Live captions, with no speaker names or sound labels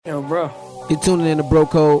Yo, bro. You're tuning in to Bro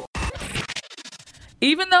Code.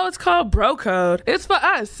 Even though it's called Bro Code, it's for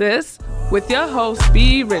us, sis. With your host,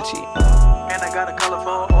 B. Richie. And I got a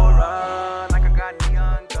colorful aura, like I got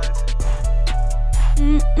neon guts.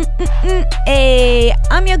 Hey,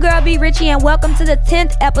 I'm your girl B. Richie, and welcome to the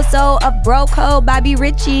 10th episode of Bro Code by B.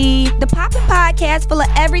 Richie, the poppin' podcast full of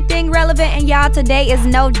everything relevant, and y'all, today is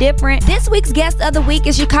no different. This week's guest of the week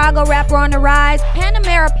is Chicago rapper on the rise,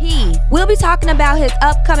 Panamera P. We'll be talking about his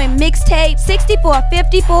upcoming mixtape,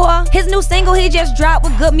 6454, his new single he just dropped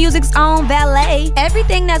with Good Music's own Valet,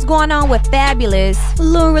 everything that's going on with Fabulous, a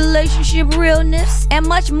little relationship realness, and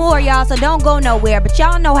much more, y'all, so don't go nowhere. But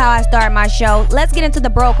y'all know how I start my show. Let's get into the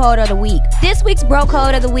Bro Code of the week. This week's Bro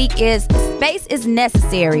Code of the week is space is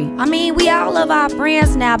necessary. I mean, we all love our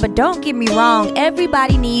friends now, but don't get me wrong,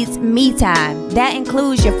 everybody needs me time. That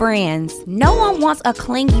includes your friends. No one wants a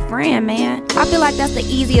clingy friend, man. I feel like that's the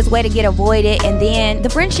easiest way to get avoided, and then the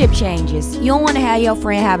friendship changes. You don't want to have your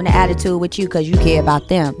friend having an attitude with you because you care about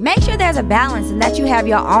them. Make sure there's a balance and that you have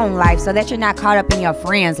your own life so that you're not caught up in your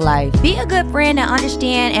friend's life. Be a good friend and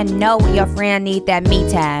understand and know when your friend needs that me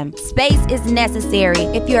time. Space is necessary.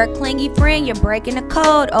 If you're a clingy friend, you're breaking the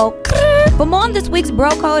code. For more on this week's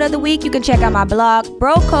Bro Code of the week, you can check out my blog,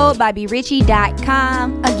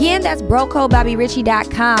 brocodebyberichie.com. Again, that's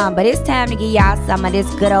brocodebyberichie.com. But it's time to give y'all some of this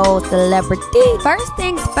good old celebrity. First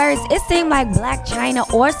things first, it seemed like Blac Chyna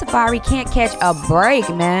or Safari can't catch a break,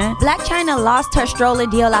 man. Blac Chyna lost her stroller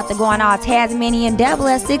deal after going all Tasmanian devil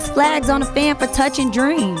at Six Flags on a fan for touching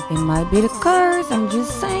Dream. It might be the curse, I'm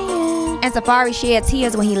just saying. And Safari shed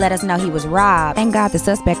tears when he let us know he was robbed. Thank God the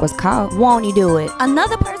suspect was caught. Won't he do it?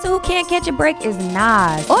 Another person who can't catch a break is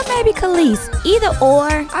Nas. Or maybe Khalees. Either or,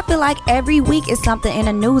 I feel like every week is something in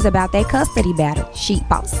the news about their custody battle. Sheep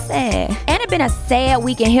boss sad. And it's been a sad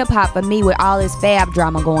week in hip-hop for me with all this Fab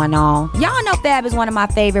drama going on. Y'all know Fab is one of my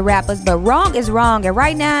favorite rappers, but wrong is wrong. And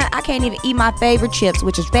right now, I can't even eat my favorite chips,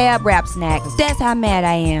 which is Fab Rap Snacks. That's how mad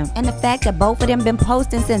I am. And the fact that both of them been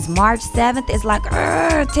posting since March 7th is like,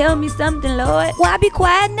 tell me something, Lord. Why be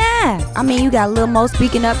quiet now? I mean, you got Lil Mo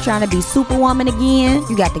speaking up, trying to be Superwoman again.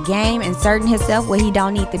 You got The Game inserting himself where he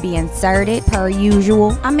don't need to be inserted, per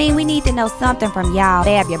usual. I mean, we need to know something from y'all.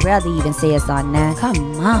 Fab, your brother even said something now.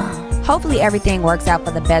 Come on. Hopefully everything works out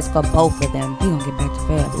for the best for both of them. We gonna get back to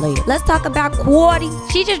Fab later. Let's talk about Quarty.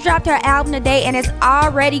 She just dropped her album today and it's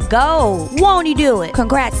already gold. Won't he do it?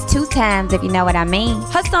 Congrats 2 times if you know what I mean.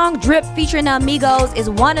 Her song Drip featuring the Amigos is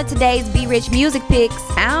one of today's Be Rich music picks.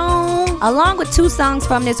 Along with 2 songs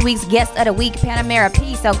from this week's Guest of the Week, Panamera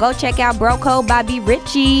P. So go check out Bro Code by B.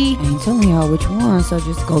 Richie. I ain't telling y'all which one, so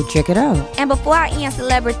just go check it out. And before I end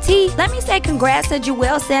celebrity, let me say congrats to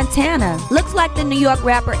Juelz Santana. Looks like the New York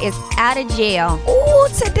rapper is out of jail. Ooh,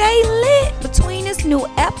 today lit. Between this new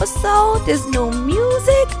episode, this new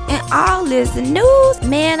music, and all this news,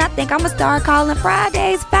 man, I think I'm gonna start calling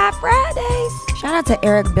Fridays 5 Fridays. Shout out to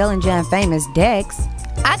Eric Bellinger and Famous Dex.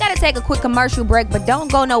 I gotta take a quick commercial break, but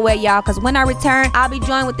don't go nowhere, y'all, because when I return, I'll be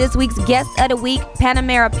joined with this week's Guest of the Week,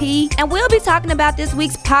 Panamera P, and we'll be talking about this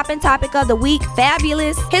week's poppin' topic of the week,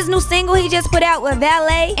 Fabulous, his new single he just put out with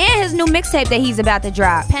Valet, and his new mixtape that he's about to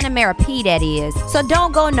drop, Panamera P, that is. So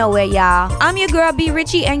don't go nowhere, y'all. I'm your girl, B.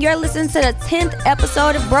 Richie, and you're listening to the 10th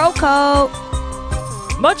episode of Bro Code.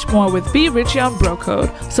 Much more with B. Richie on Bro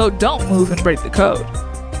Code, so don't move and break the code.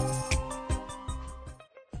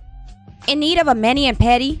 In need of a mani and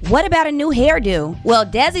pedi? What about a new hairdo? Well,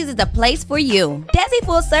 Desi's is the place for you. Desi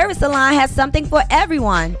Full Service Salon has something for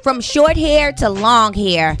everyone. From short hair to long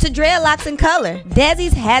hair to dreadlocks and color.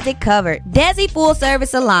 Desi's has it covered. Desi Full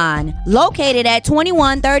Service Salon, located at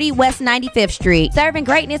 2130 West 95th Street, serving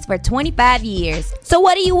greatness for 25 years. So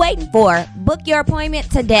what are you waiting for? Book your appointment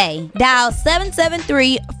today. Dial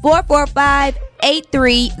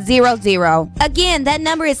 773-445-8300. Again, that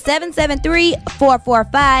number is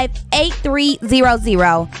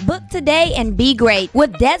 773-445-8300. Book today and be great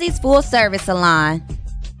with Desi's Full Service Salon.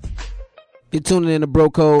 You're tuning in to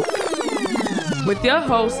Bro Code. With your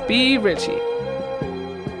host, B. Richie.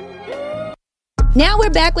 Now we're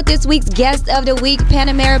back with this week's Guest of the Week,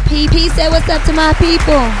 Panamera P. P, say what's up to my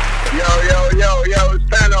people. Yo, it's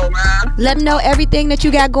Pano, man. Let them know everything that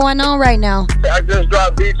you got going on right now. I just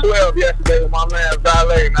dropped B12 yesterday with my man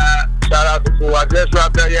Valet, man. Shout out to Fool. I just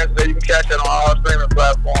dropped that yesterday. You can catch it on all streaming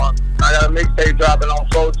platforms. I got a mixtape dropping on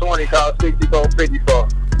 420 called 6454.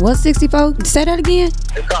 What's 64? Say that again.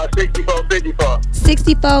 It's called 6454.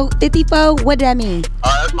 6454? What does that mean?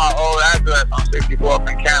 That's my old address on 64th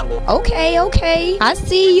and Campbell. Okay. I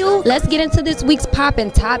see you. Let's get into this week's poppin'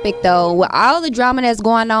 topic, though. With all the drama that's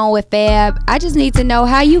going on with Fab, I just need to know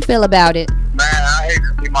how you feel about it. Man, I hate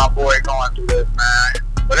to see my boy going through this, man.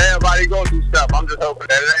 But just hoping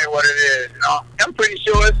that it ain't what it is, you know. I'm pretty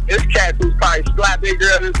sure it's cats who's probably slapped their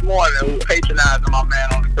girl this morning who patronizing my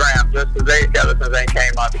man on the gram just because they skeletons ain't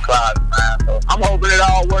came out the closet, man. So I'm hoping it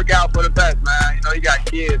all work out for the best, man. You know, you got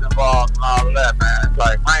kids involved and all of that, man. It's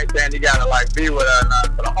like, I ain't saying you gotta like be with her or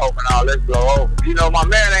nothing, but I'm hoping all this blow over. You know, my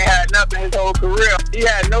man ain't had nothing his whole career. He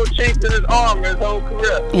had no chinks in his armor his whole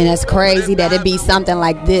career. And that's crazy that it be something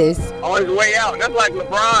like this. On his way out. That's like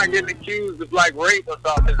LeBron getting accused of like rape or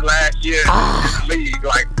something his last year in the league.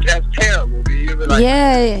 Like, that's terrible, dude. Like,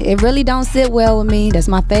 yeah, it really don't sit well with me. That's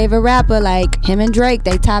my favorite rapper. Like, him and Drake,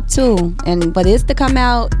 they top 2. And for this to come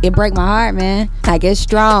out, it break my heart, man. Like, it's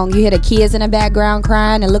strong. You hear the kids in the background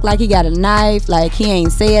crying. It look like he got a knife. Like, he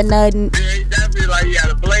ain't saying nothing. Yeah, he definitely like he had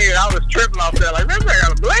a blade. I was tripping off that. Like, remember, I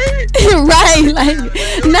got a blade? Right, like,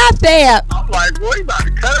 not fair. I'm like, boy, you about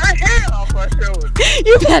to cut her head off her shoulder.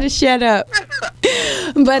 You better shut up.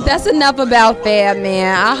 But that's enough about Fab,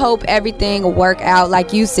 man. I hope everything will work out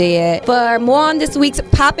like you said. For more on this week's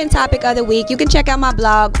poppin' topic of the week, you can check out my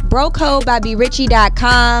blog,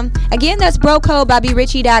 brocode.BeRichie.com. Again, that's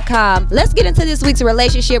brocode.BeRichie.com. Let's get into this week's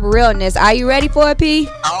relationship realness. Are you ready for it, P?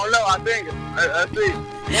 I don't know. I think let's see.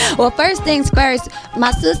 Well, first things first,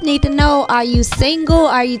 my sis need to know, are you single?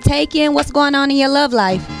 Are you taken? What's going on in your love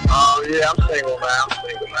life? Oh, yeah, I'm single, man.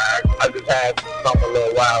 I just had something a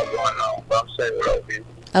little wild going on, but I'm single, though, people.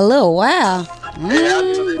 A little while.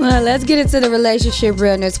 Well, let's get into the relationship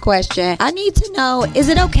realness question. I need to know, is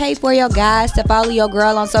it okay for your guys to follow your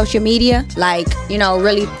girl on social media? Like, you know,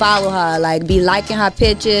 really follow her. Like, be liking her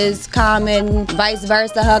pictures, comment, vice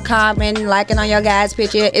versa, her comment, liking on your guys'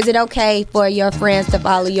 picture. Is it okay for your friends to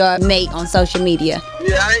follow your mate on social media?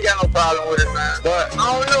 Yeah, I ain't got no problem with it, man. But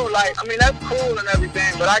I don't know, like, I mean, that's cool and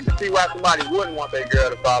everything, but I can see why somebody wouldn't want their girl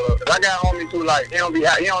to follow. Cause I got homies who, like, he don't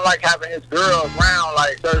like having his girl around,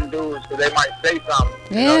 like, certain dudes, cause they might say something.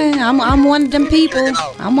 Yeah, I'm one of them people.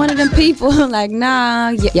 I'm one of them people. Like, nah,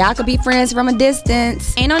 y'all could be friends from a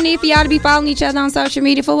distance. Ain't no need for y'all to be following each other on social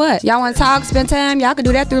media for what? Y'all want to talk, spend time? Y'all can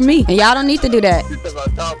do that through me. And y'all don't need to do that.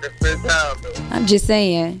 I'm just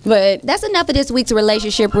saying. But that's enough of this week's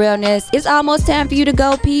relationship realness. It's almost time for you to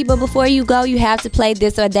go, P. But before you go, you have to play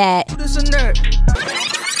this or that. This and that.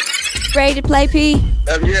 Ready to play, P?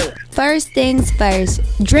 Yeah. First things first.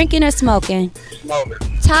 Drinking or smoking? Smoking.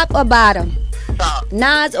 Top or bottom? Top.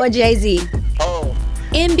 Nas or Jay-Z? Oh.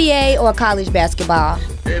 NBA or college basketball?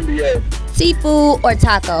 NBA. Seafood or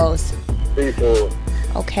tacos? Seafood.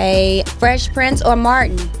 Okay. Fresh Prince or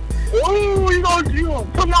Martin? Ooh, you gonna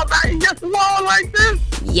put my back against the wall like this?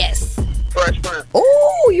 Yes. Fresh Prince.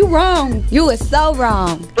 Ooh, you wrong. You are so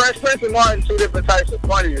wrong. Fresh Prince and Martin, two different types of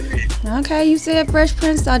funny to me. Okay, you said Fresh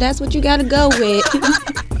Prince, so that's what you gotta go with.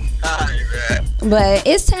 Alright, man. But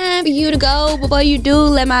it's time for you to go. Before you do,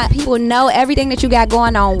 let my people know everything that you got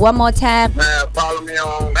going on one more time. Man, follow me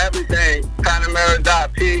on everything.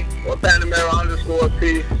 Panamera.p or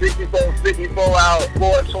Panamera_P. 64 out,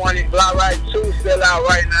 420. Fly Right 2 still out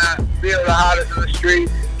right now. Still the hottest in the street.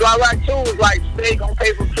 Fly Right 2 is like steak on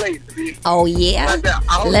paper plates. Oh, yeah?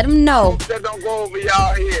 Like let them know. That don't go over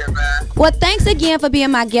y'all here, man. Well, thanks again for being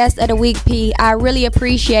my guest of the week, P. I really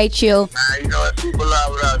appreciate you. Man, you know, it's super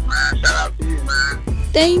love with us, man. Shout out to you, man.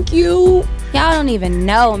 Thank you. Y'all don't even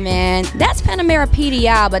know, man. That's Panamera P to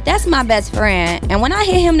y'all, but that's my best friend. And when I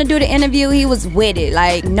hit him to do the interview, he was with it.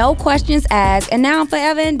 Like, no questions asked, and now I'm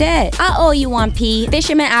forever in debt. I owe you one, P.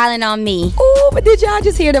 Fisherman Island on me. Ooh, but did y'all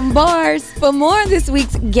just hear them bars? For more of this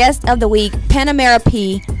week's guest of the week, Panamera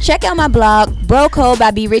P, check out my blog,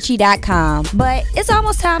 brocode.BeRichie.com. But it's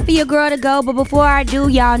almost time for your girl to go, but before I do,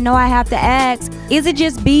 y'all know I have to ask, is it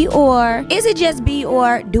just B or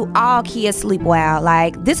do all kids sleep well?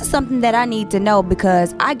 Like, this is something that I need to know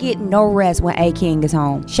because I get no rest when A-King is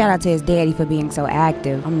home. Shout out to his daddy for being so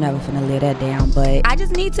active. I'm never finna let that down, but I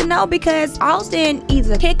just need to know because Austin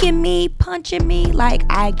either kicking me, punching me, like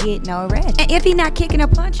I get no rest. And if he not kicking or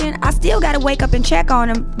punching, I still gotta wake up and check on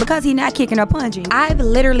him because he not kicking or punching. I've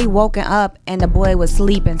literally woken up and the boy was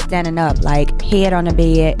sleeping, standing up, like head on the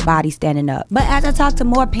bed, body standing up. But as I talk to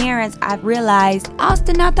more parents, I've realized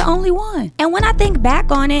Austin not the only one. And when I think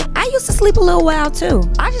back on it, I used to sleep a little while too.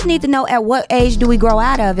 I just need to know at what age do we grow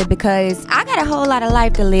out of it because I got a whole lot of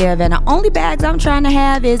life to live and the only bags I'm trying to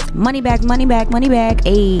have is money back, money back, money back.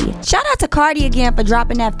 Ayy. Shout out to Cardi again for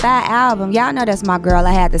dropping that fire album. Y'all know that's my girl.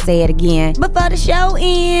 I had to say it again. Before the show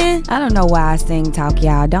ends, I don't know why I sing talk,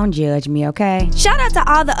 y'all. Don't judge me, okay? Shout out to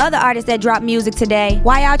all the other artists that dropped music today.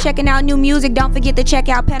 While y'all checking out new music, don't forget to check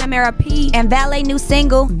out Panamera P and Valet new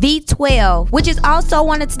single V12, which is also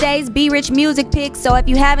one of today's Be Rich music picks. So if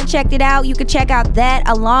you haven't checked it out, you can check out that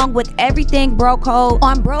along with everything Bro Code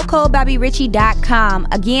on BroCodeBobbyRichie.com.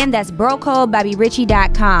 Again, that's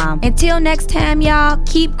BroCodeBobbyRichie.com. Until next time, y'all,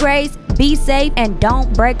 keep grace, be safe, and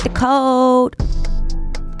don't break the code.